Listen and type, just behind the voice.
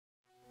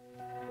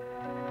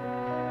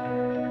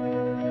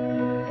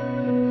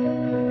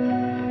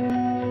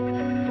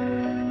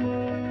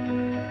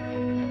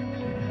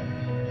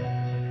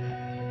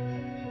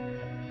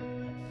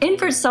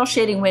InVert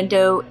self-shading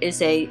window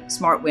is a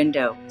smart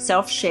window.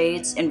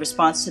 Self-shades in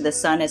response to the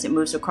sun as it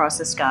moves across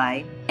the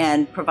sky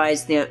and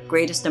provides the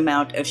greatest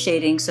amount of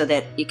shading so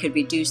that it could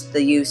reduce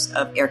the use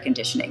of air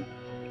conditioning.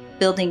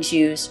 Buildings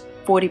use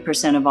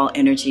 40% of all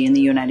energy in the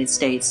United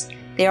States.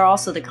 They are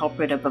also the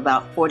culprit of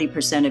about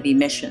 40% of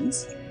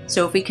emissions.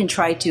 So if we can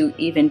try to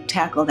even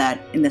tackle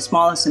that in the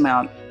smallest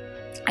amount,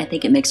 I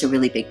think it makes a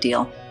really big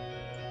deal.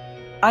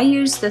 I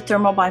use the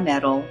thermal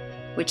bimetal,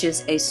 which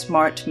is a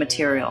smart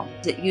material.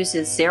 It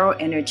uses zero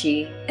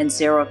energy and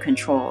zero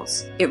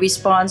controls. It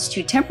responds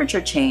to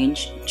temperature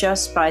change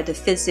just by the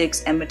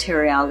physics and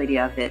materiality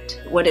of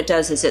it. What it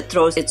does is it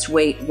throws its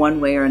weight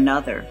one way or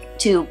another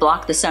to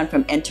block the sun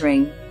from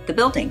entering the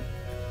building.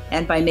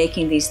 And by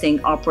making these things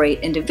operate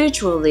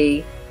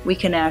individually, we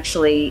can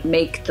actually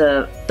make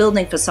the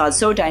building facade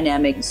so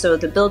dynamic so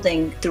the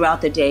building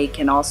throughout the day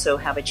can also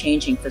have a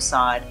changing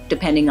facade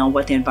depending on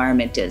what the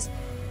environment is.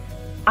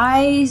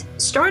 I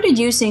started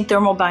using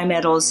thermal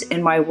bimetals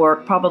in my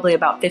work probably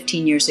about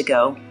 15 years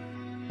ago.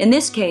 In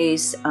this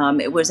case,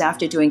 it was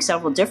after doing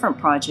several different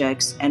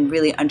projects and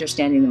really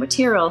understanding the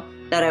material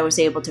that I was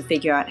able to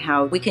figure out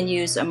how we can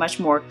use a much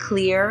more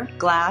clear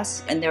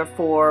glass and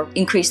therefore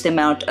increase the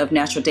amount of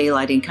natural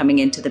daylighting coming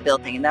into the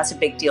building. And that's a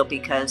big deal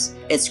because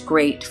it's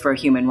great for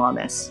human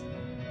wellness.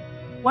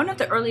 One of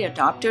the early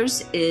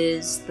adopters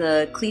is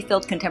the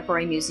Clearfield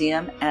Contemporary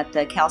Museum at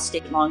the Cal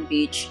State Long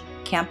Beach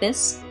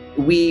campus.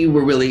 We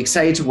were really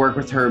excited to work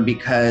with her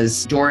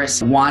because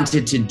Doris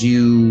wanted to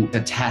do the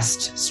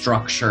test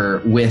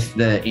structure with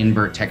the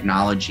InVert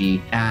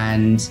technology.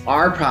 And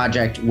our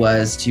project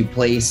was to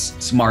place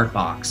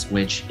SmartBox,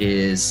 which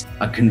is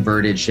a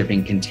converted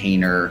shipping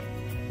container.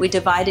 We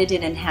divided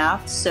it in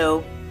half.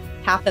 So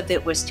half of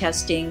it was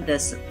testing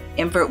this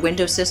InVert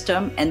window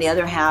system, and the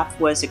other half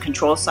was a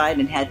control side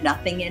and had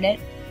nothing in it.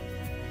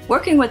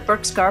 Working with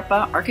Burke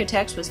Scarpa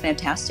Architects was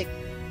fantastic.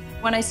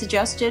 When I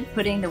suggested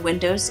putting the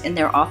windows in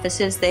their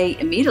offices, they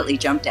immediately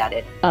jumped at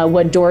it.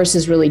 What Doris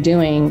is really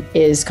doing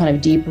is kind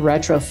of deep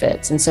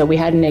retrofits. And so we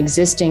had an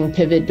existing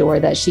pivot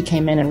door that she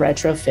came in and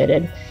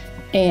retrofitted.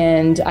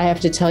 And I have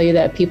to tell you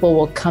that people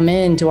will come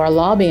into our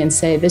lobby and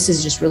say, this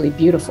is just really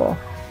beautiful.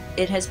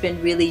 It has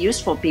been really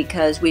useful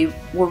because we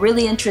were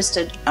really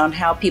interested on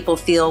how people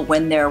feel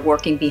when they're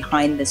working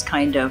behind this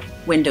kind of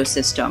window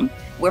system.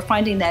 We're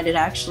finding that it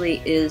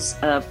actually is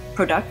a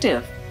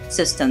productive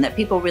system, that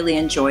people really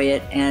enjoy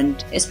it,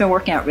 and it's been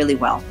working out really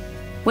well.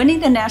 Winning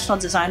the National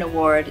Design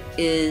Award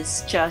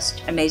is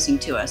just amazing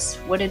to us.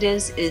 What it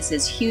is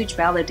this huge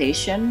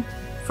validation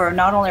for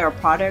not only our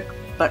product,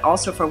 but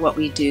also for what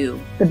we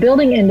do. The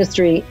building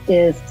industry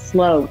is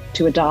slow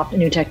to adopt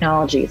new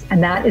technologies,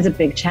 and that is a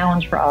big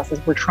challenge for us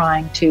as we're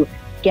trying to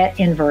get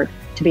InVert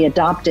to be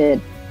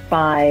adopted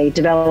by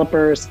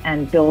developers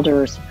and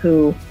builders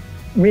who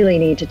really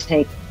need to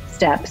take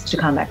steps to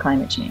combat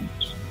climate change.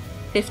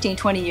 15,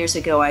 20 years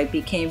ago, I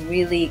became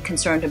really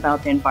concerned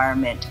about the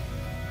environment.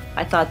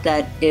 I thought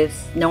that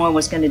if no one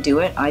was going to do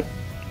it, I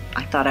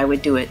thought I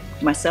would do it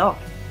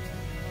myself.